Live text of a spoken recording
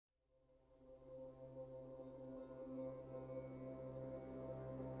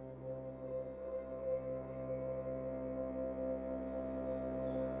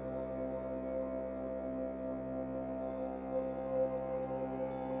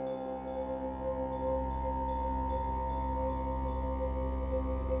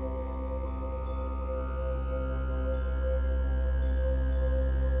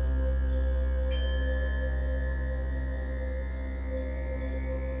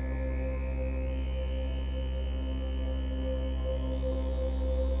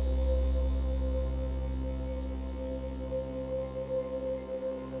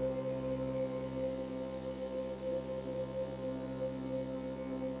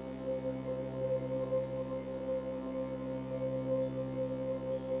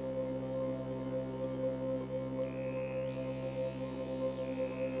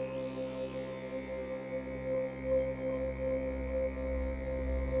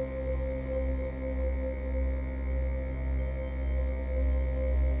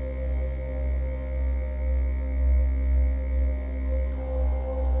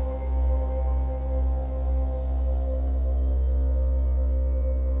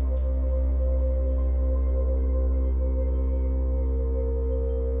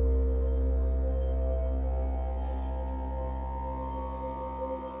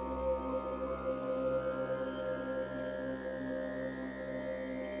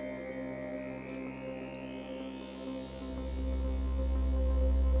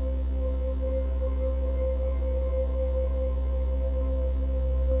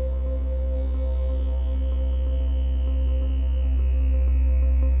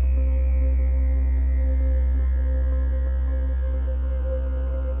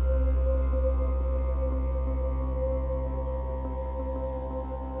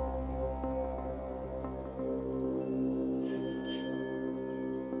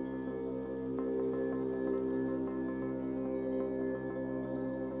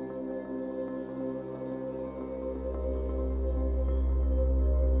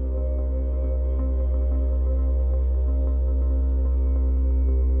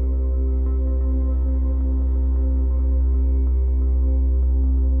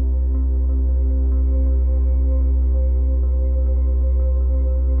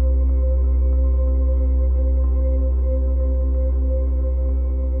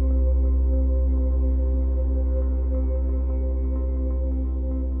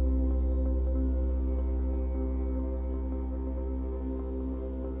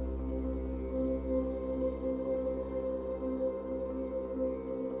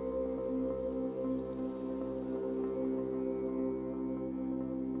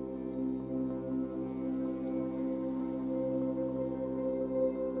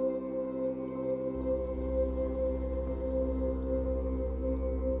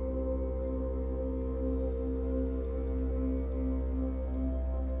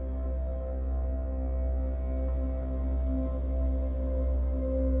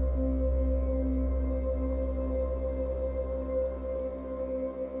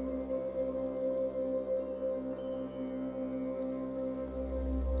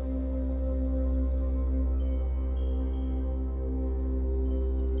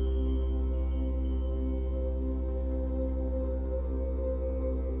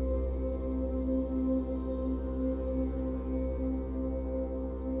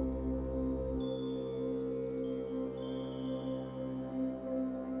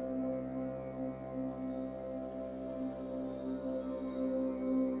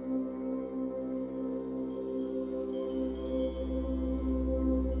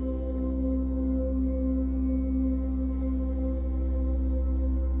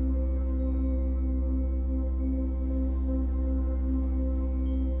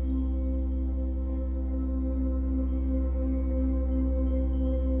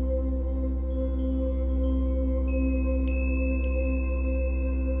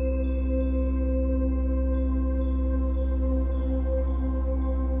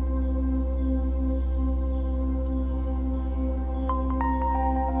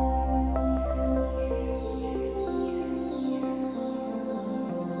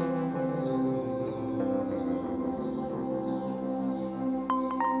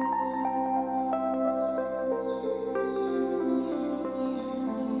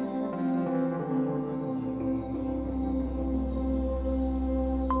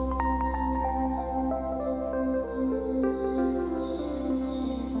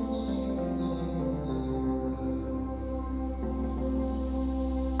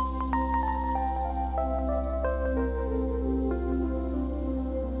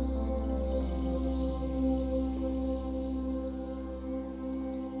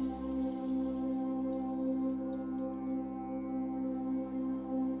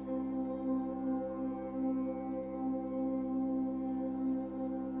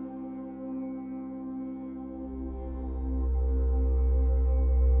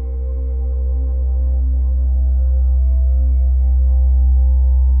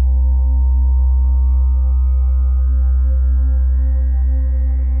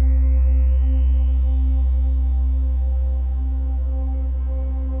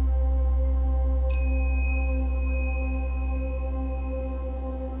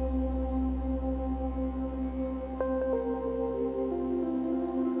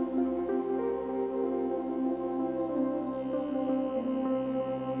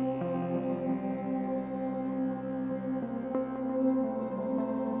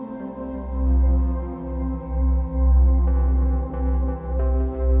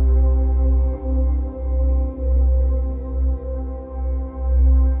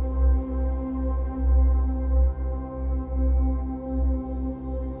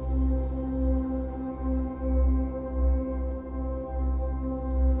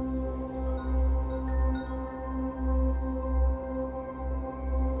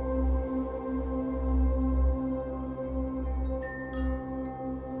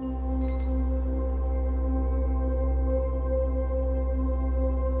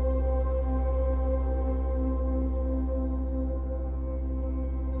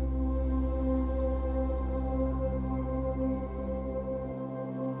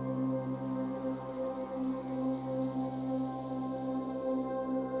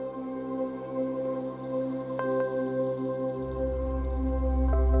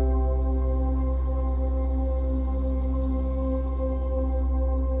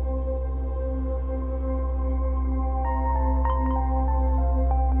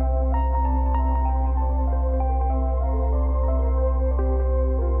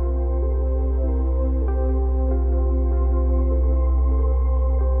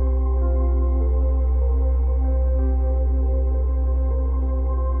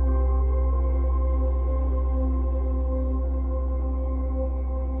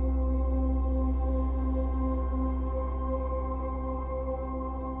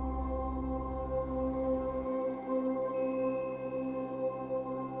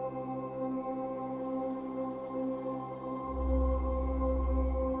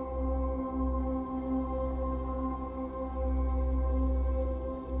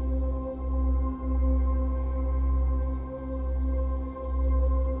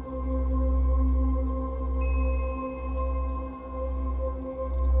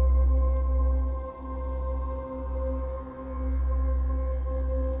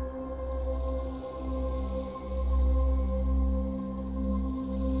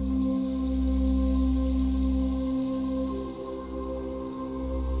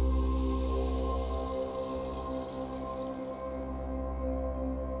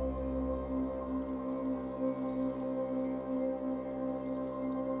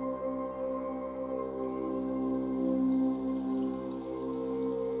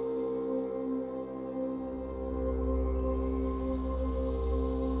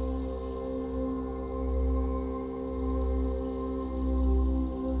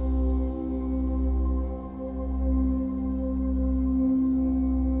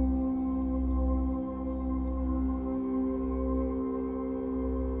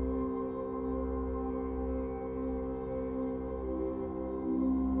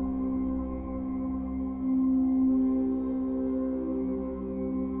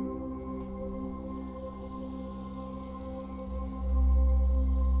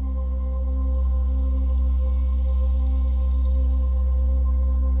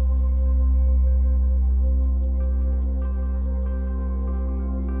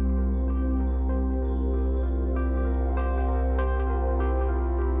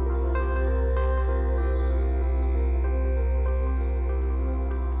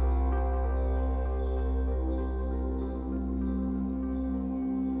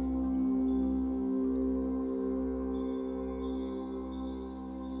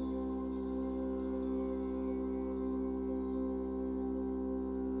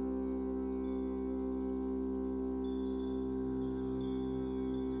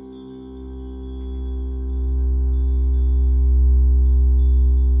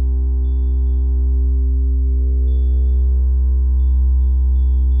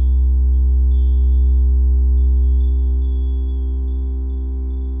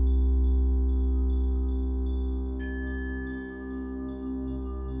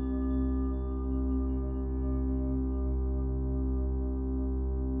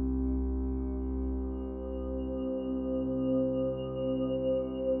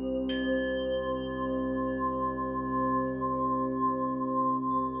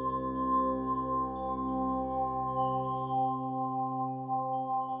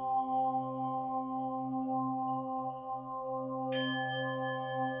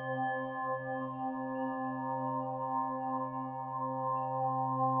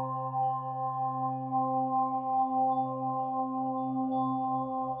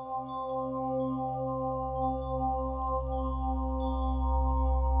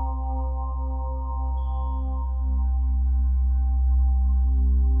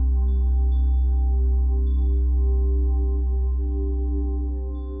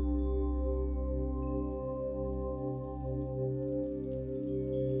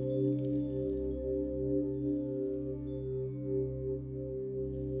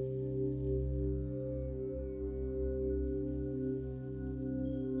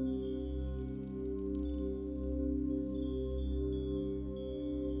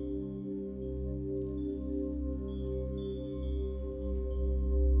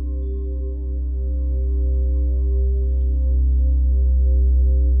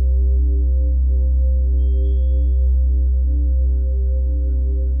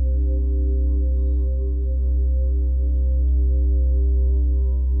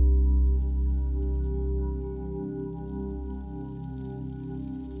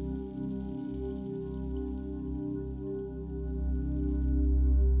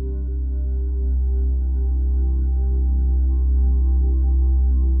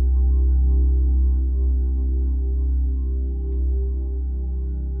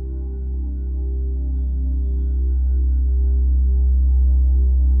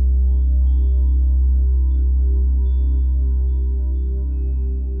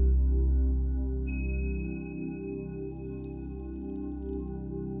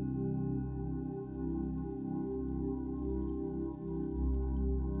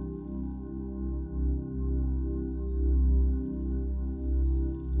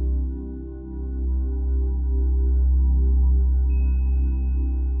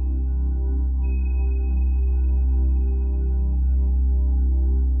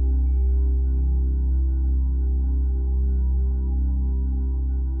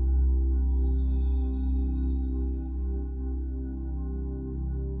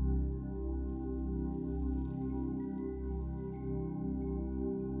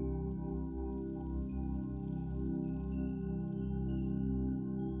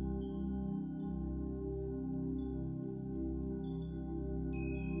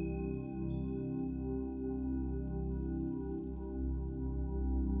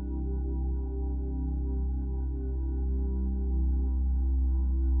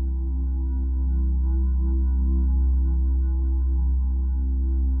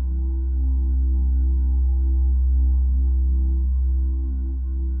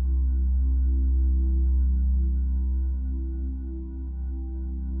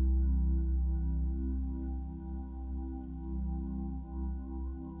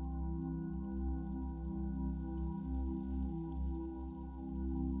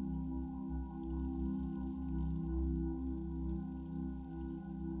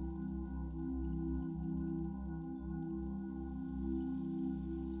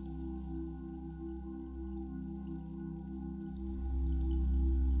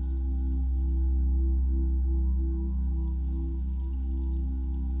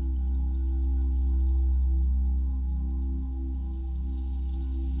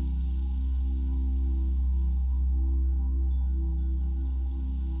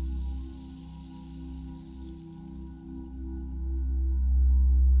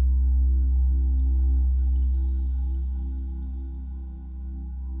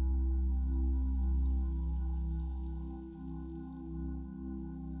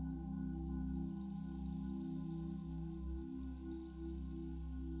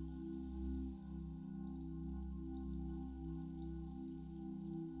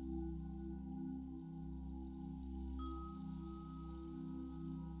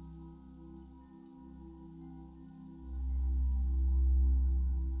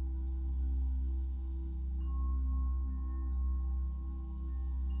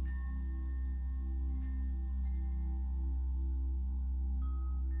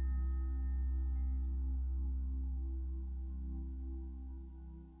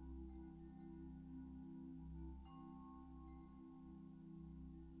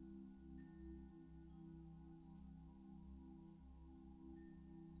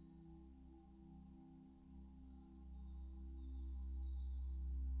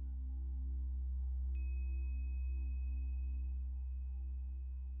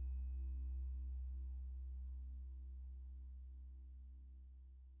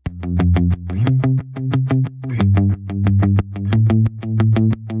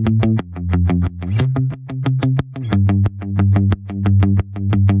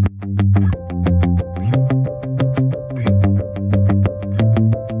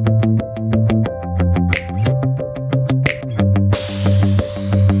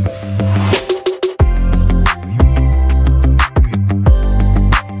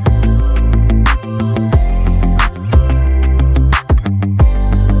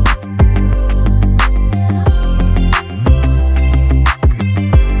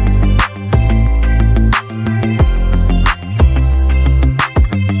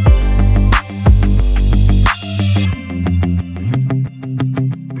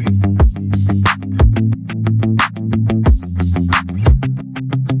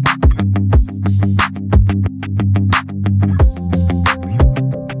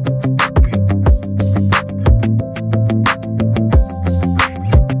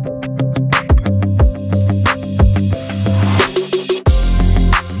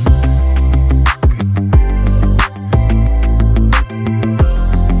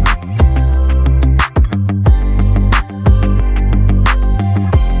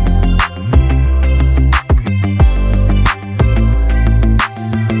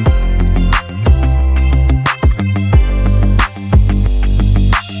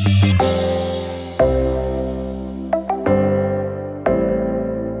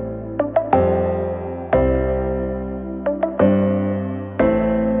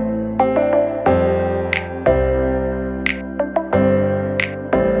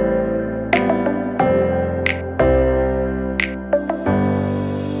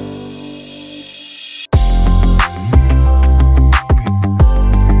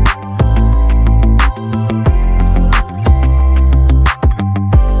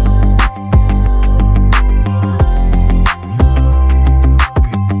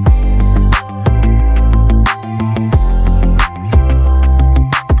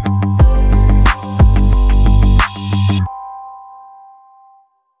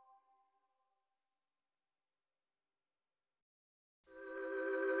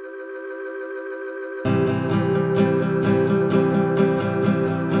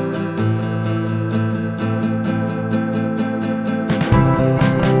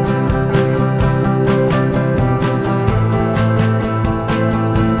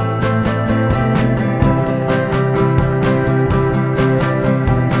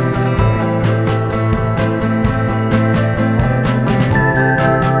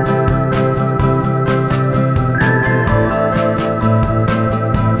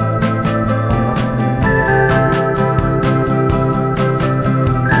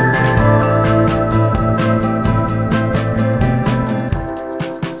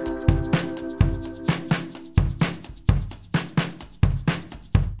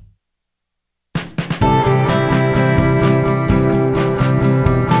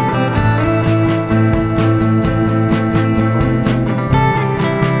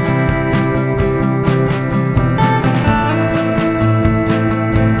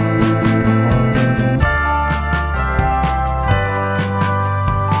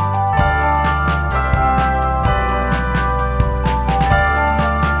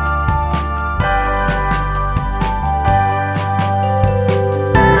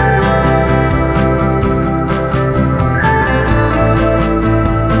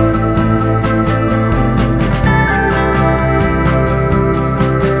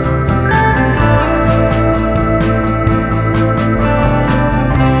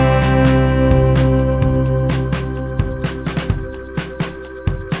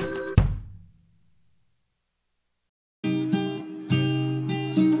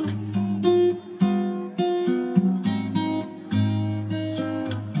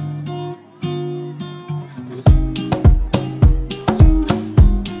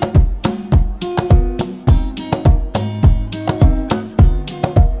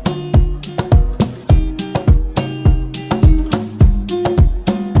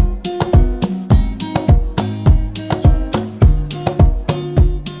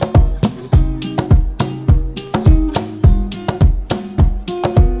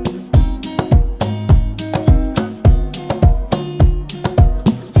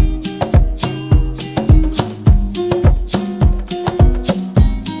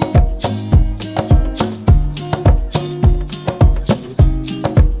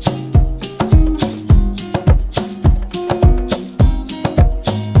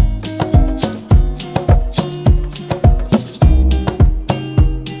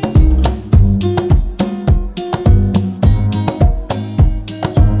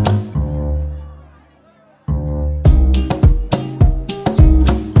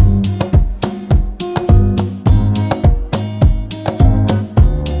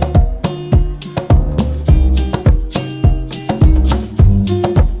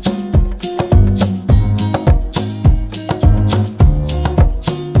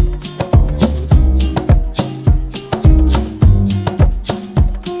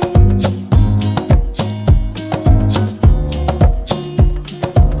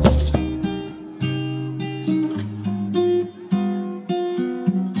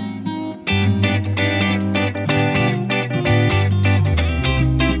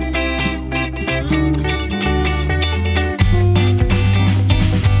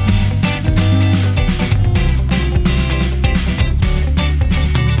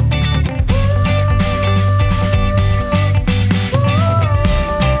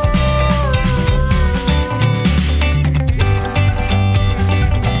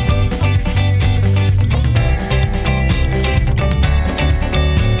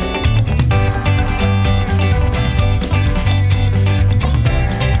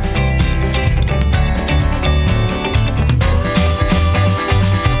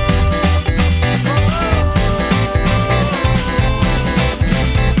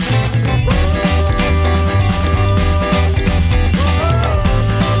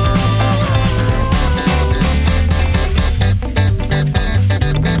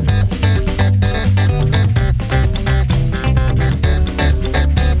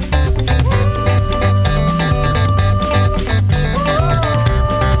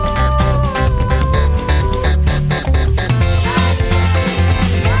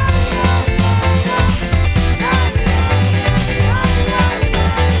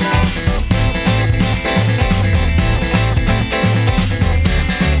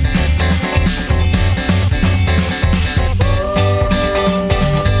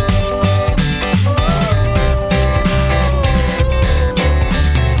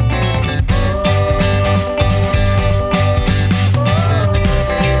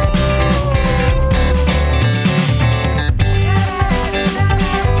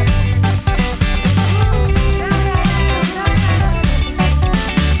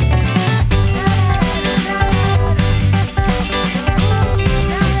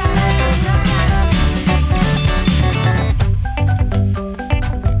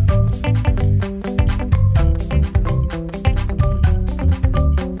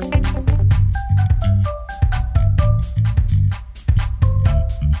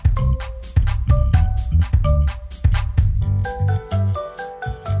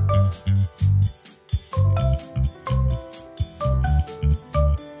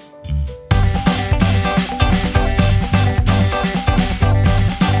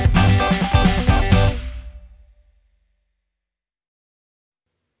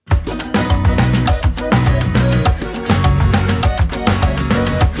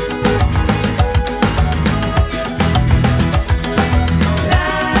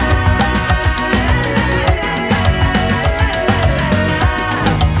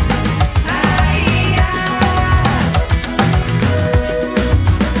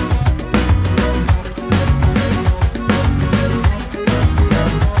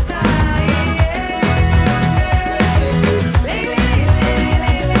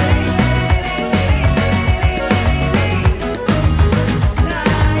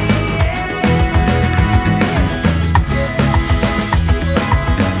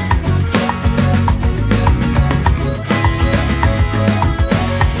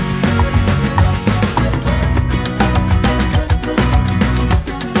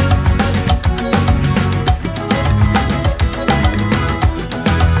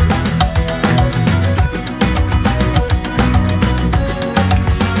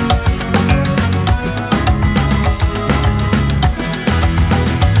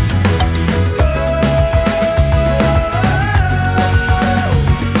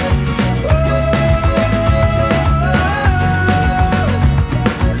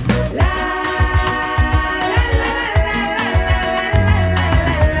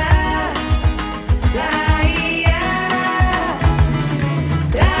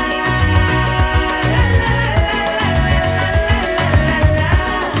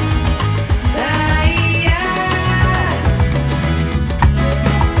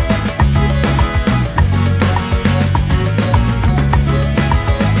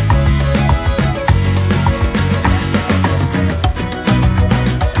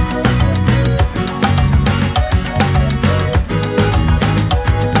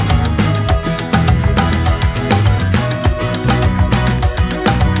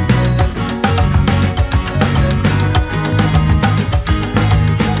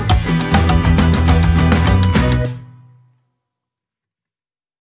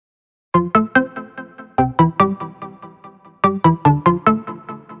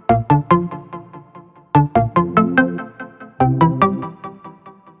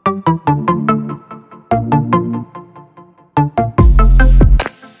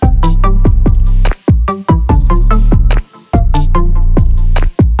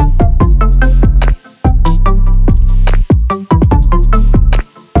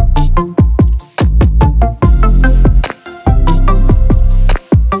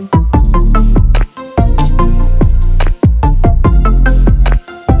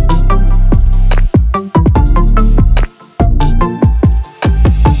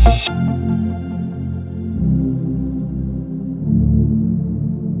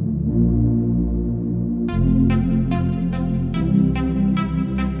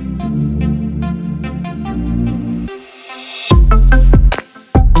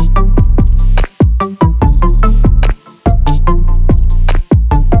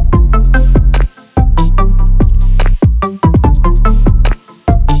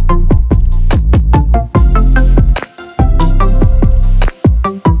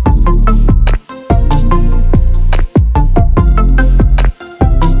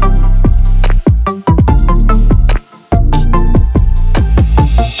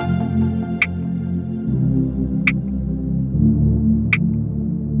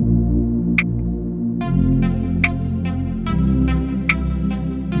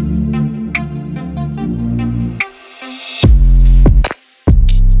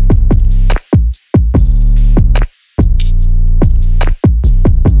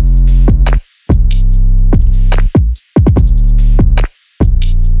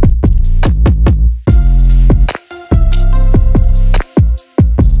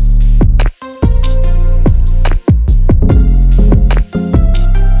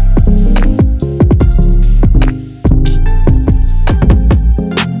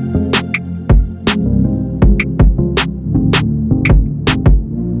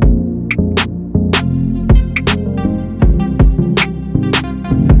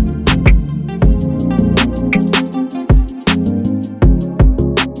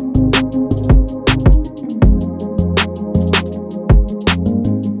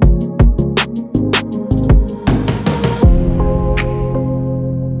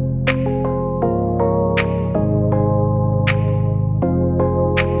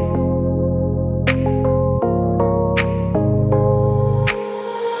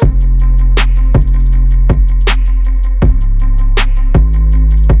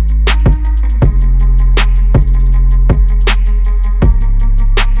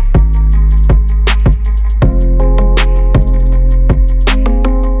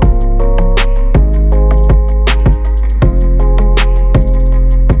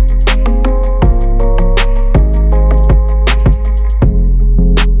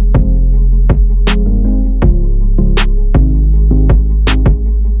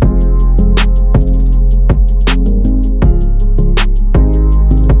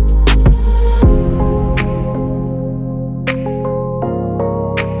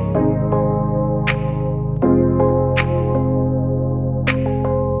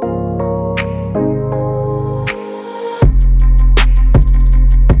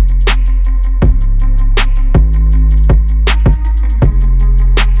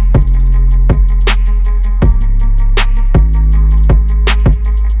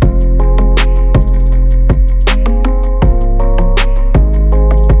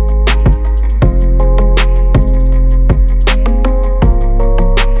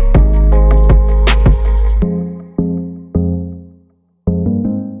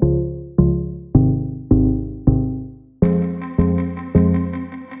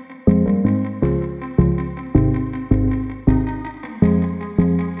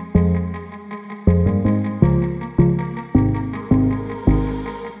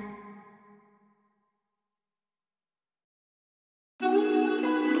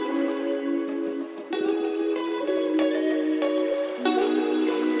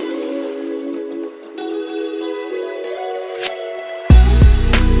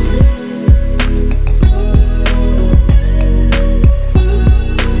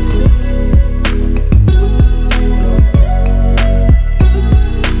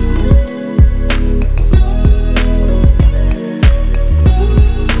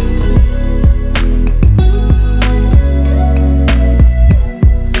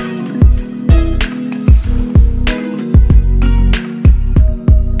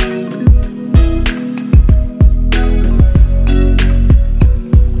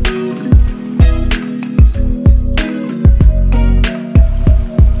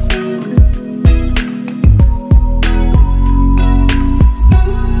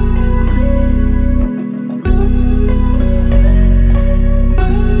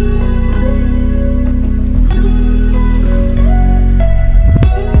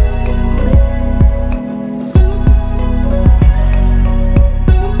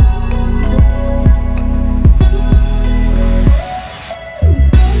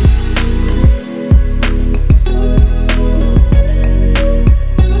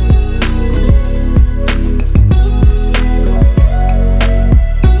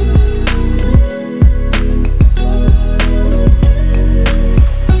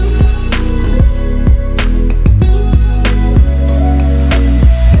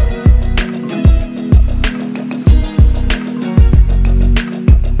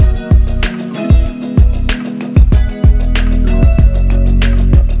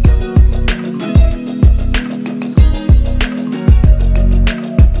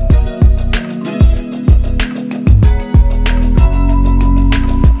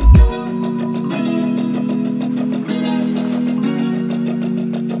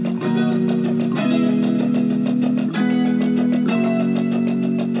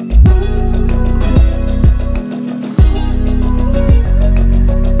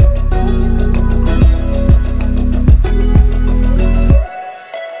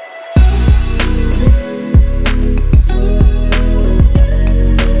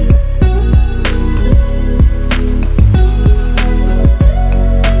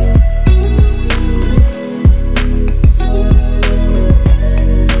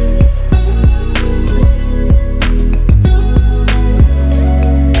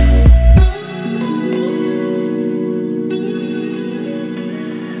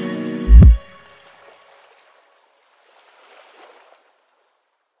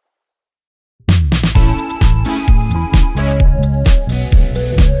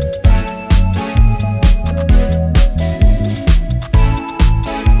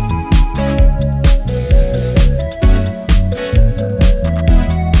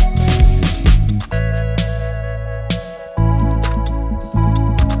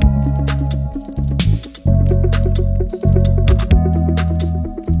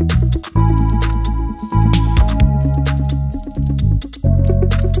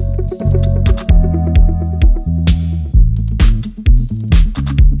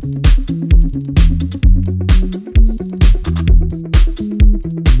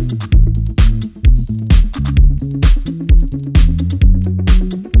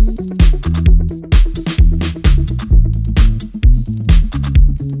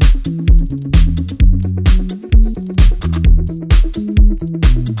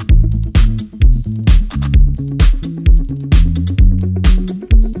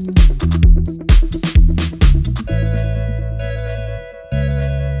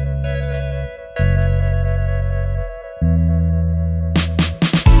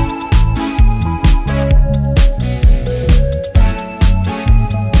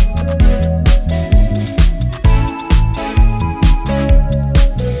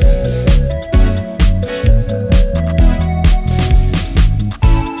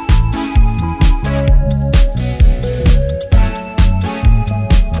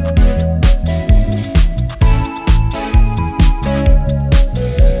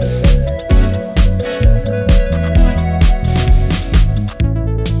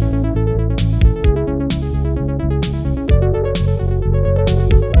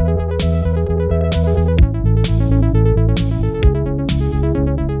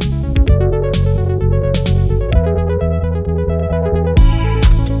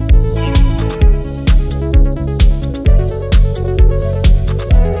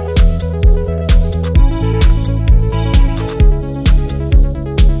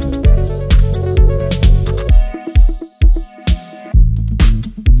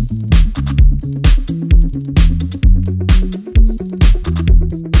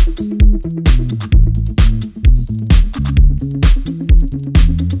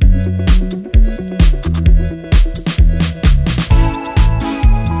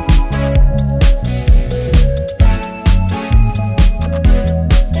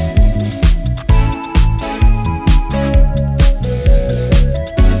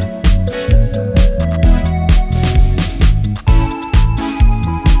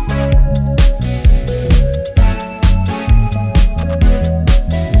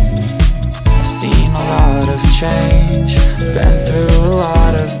change, been through a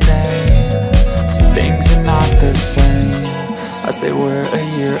lot of pain. Some things are not the same as they were a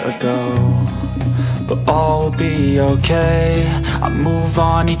year ago, but all will be okay. I move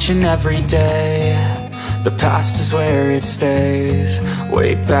on each and every day. The past is where it stays,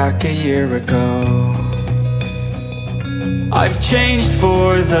 way back a year ago. I've changed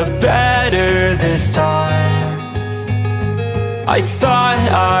for the better this time. I thought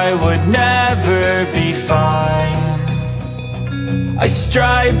I would never be fine. I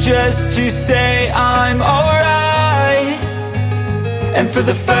strive just to say I'm alright, and for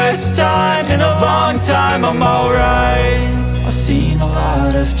the first time in a long time I'm alright. I've seen a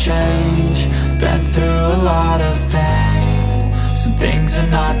lot of change, been through a lot of pain. Some things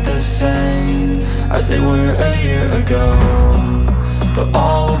are not the same as they were a year ago, but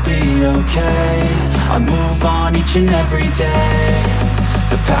all will be okay. I move on each and every day.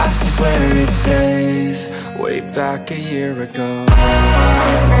 The past is where it stays, way back a year ago.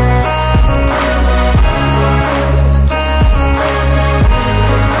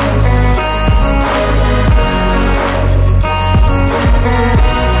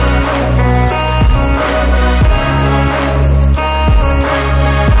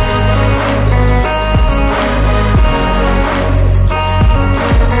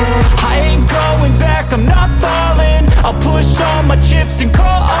 I'm not falling, I'll push all my chips and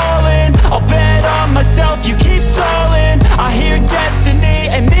call all in. I'll bet on myself, you keep stalling. I hear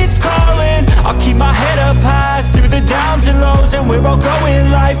destiny and it's calling. I'll keep my head up high through the downs and lows, and we're all going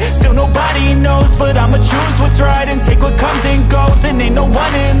life. Still nobody knows, but I'ma choose what's right and take what comes and goes. And ain't no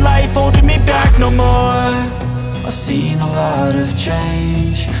one in life holding me back no more. I've seen a lot of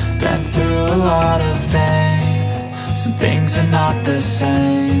change, been through a lot of pain. Some things are not the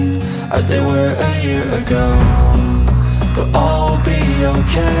same as they were a year ago, but all will be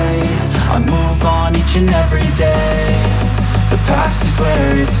okay. I move on each and every day. The past is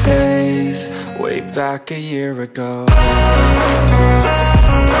where it stays, way back a year ago.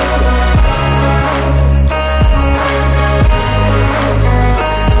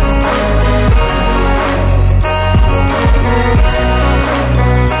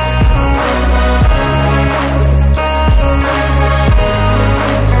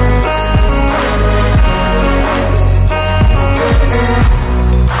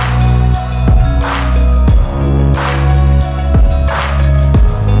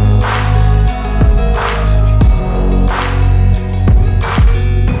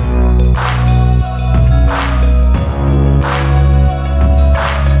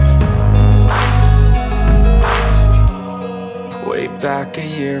 Back a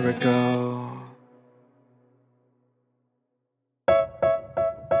year ago.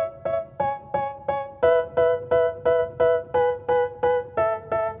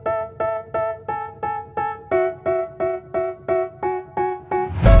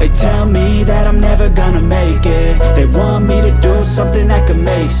 They tell me that I'm never gonna make it. They want me to do something that could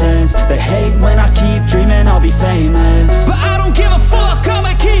make sense. They hate when I keep dreaming I'll be famous, but I don't give a fuck,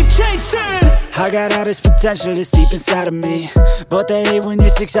 I'ma keep chasing. I got all this potential that's deep inside of me, but they hate when you're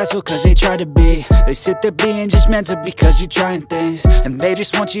successful cause they try to be. They sit there being judgmental because you're trying things, and they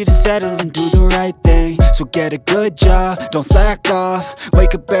just want you to settle and do the right thing. So get a good job, don't slack off.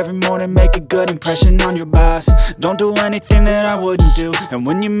 Wake up every morning, make a good impression on your boss. Don't do anything that I wouldn't do, and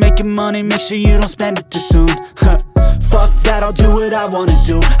when you're making money, make sure you don't spend it too soon. Fuck that, I'll do what I wanna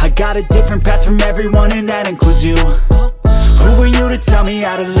do. I got a different path from everyone, and that includes you. Who are you to tell me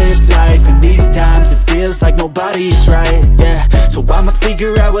how to live life? In these times it feels like nobody is right, yeah. So I'ma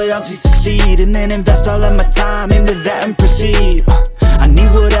figure out what else we succeed, and then invest all of my time into that and proceed. I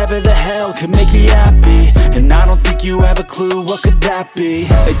need whatever the hell could make me happy, and I don't think you have a clue what could that be.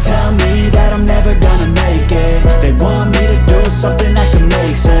 They tell me that I'm never gonna make it. They want me to do something that could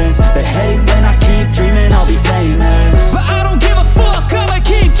make sense. They hate when I keep dreaming I'll be famous, but I don't give a fuck, I'ma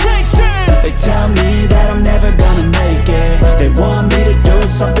keep chasing. They tell me that I'm never gonna make it. They want me to do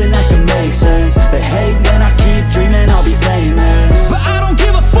something that can make sense. They hate when I keep dreaming I'll be famous, but I don't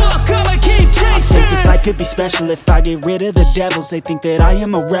give a fuck, I'ma keep chasing. I think this life could be special if I get rid of the devils. They think that I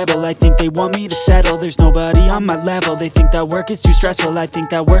am a rebel, I think they want me to settle. There's nobody on my level. They think that work is too stressful, I think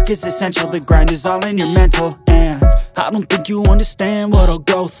that work is essential. The grind is all in your mental, and I don't think you understand what I'll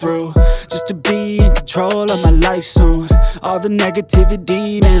go through just to be in control of my life soon. All the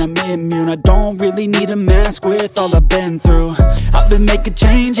negativity, man, I'm immune. I don't really need a mask with all I've been through. I've been making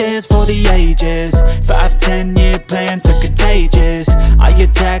changes for the ages. 5-10 year plans are contagious. I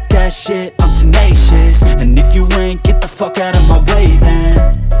attack that shit, I'm tenacious. And if you ain't, get the fuck out of my way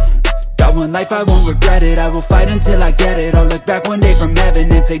then. Got one life, I won't regret it. I will fight until I get it. I'll look back one day from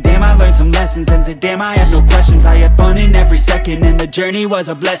heaven and say, damn, I learned some lessons. And say, damn, I have no questions. I had fun in every second, and the journey was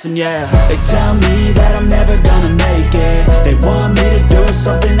a blessing, yeah. They tell me that I'm never gonna make it. They want me to do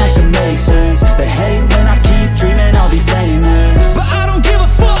something that can make sense. They hate when I keep dreaming I'll be famous, but I don't give a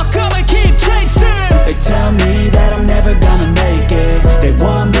fuck, I'ma keep chasing. They tell me that I'm never gonna make it. They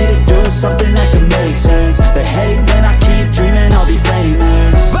want me to do something that can make sense. They hate when I keep dreaming I'll be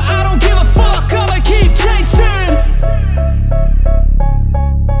famous, but I don't give a fuck, I'ma keep chasing.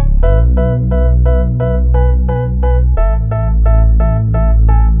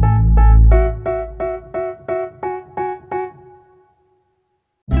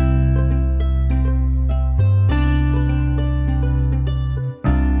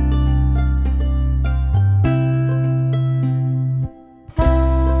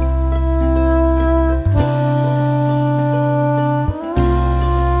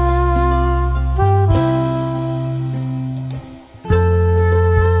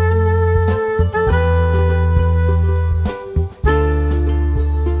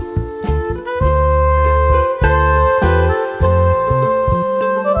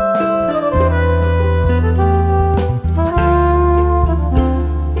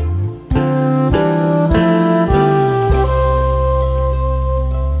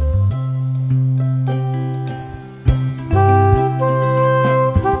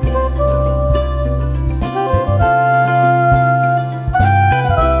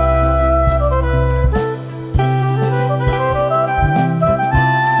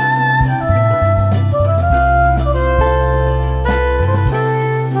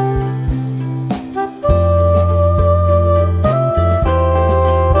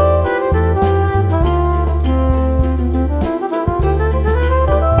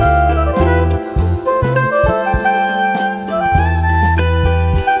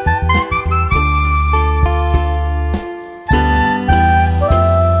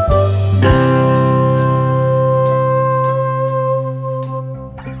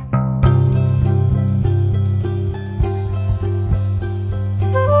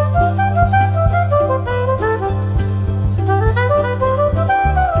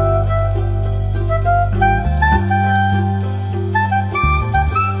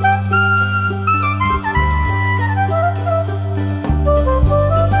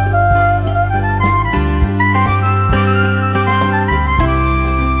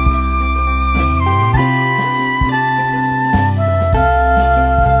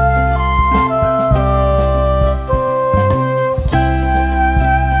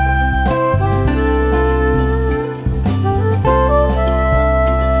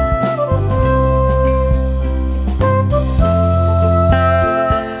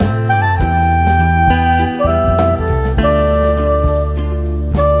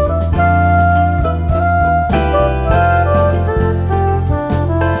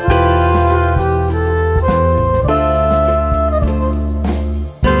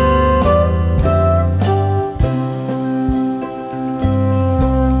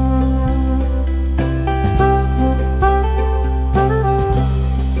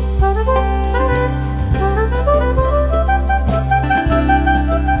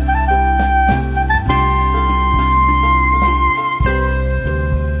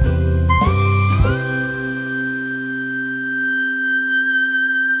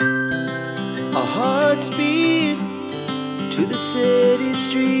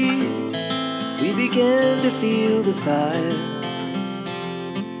 began to feel the fire.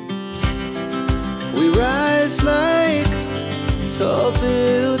 We rise like tall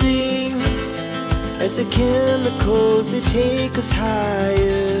buildings as the chemicals, they take us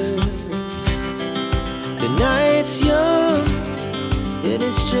higher. The night's young and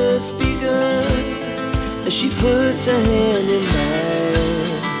it's just begun as she puts her hand in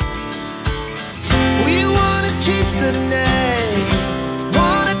mine. We wanna chase the night,